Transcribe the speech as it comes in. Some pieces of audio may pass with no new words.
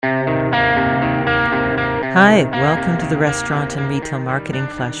Hi, welcome to the Restaurant and Retail Marketing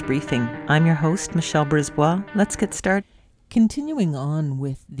Flash Briefing. I'm your host, Michelle Brisbois. Let's get started. Continuing on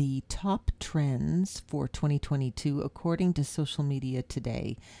with the top trends for 2022 according to Social Media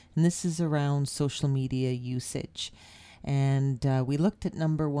Today, and this is around social media usage. And we looked at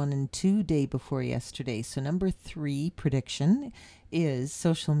number 1 and 2 day before yesterday. So number 3 prediction is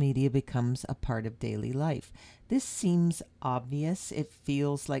social media becomes a part of daily life. This seems obvious. It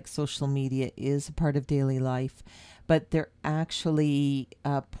feels like social media is a part of daily life, but they're actually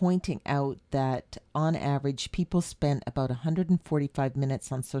pointing out that on average, people spend about 145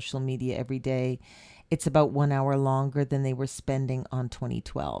 minutes on social media every day. It's about 1 hour longer than they were spending on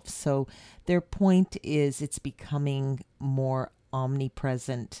 2012. So their point is it's becoming more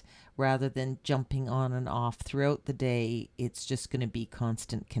omnipresent rather than jumping on and off throughout the day. It's just going to be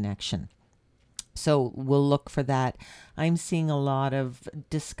constant connection. So we'll look for that. I'm seeing a lot of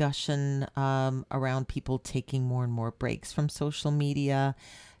discussion around people taking more and more breaks from social media,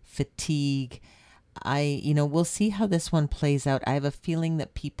 fatigue. We'll see how this one plays out. I have a feeling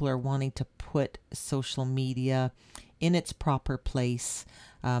that people are wanting to put social media in its proper place.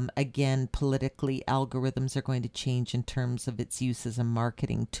 Again, politically, algorithms are going to change in terms of its use as a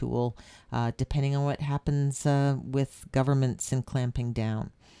marketing tool, depending on what happens with governments and clamping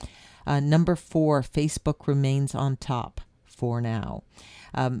down. Number 4, Facebook remains on top for now.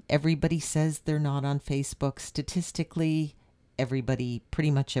 Everybody says they're not on Facebook. Statistically, pretty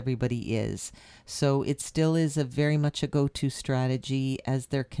much everybody is. So it still is very much a go-to strategy as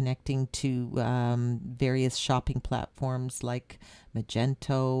they're connecting to various shopping platforms like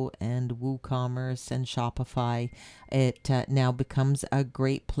Magento and WooCommerce and Shopify. It now becomes a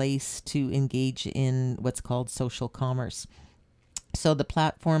great place to engage in what's called social commerce. So the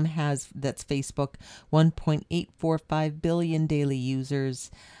platform that's Facebook, 1.845 billion daily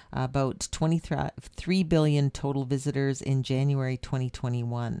users, about 23 billion total visitors in January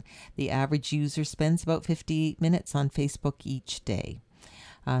 2021. The average user spends about 58 minutes on Facebook each day.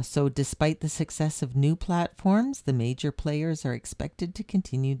 So despite the success of new platforms, the major players are expected to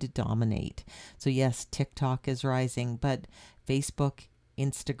continue to dominate. So yes, TikTok is rising, but Facebook,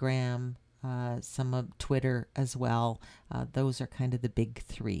 Instagram, some of Twitter as well. Those are kind of the big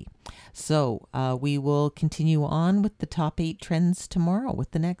 3. So we will continue on with the top 8 trends tomorrow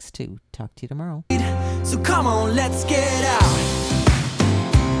with the next 2. Talk to you tomorrow. So come on, let's get out.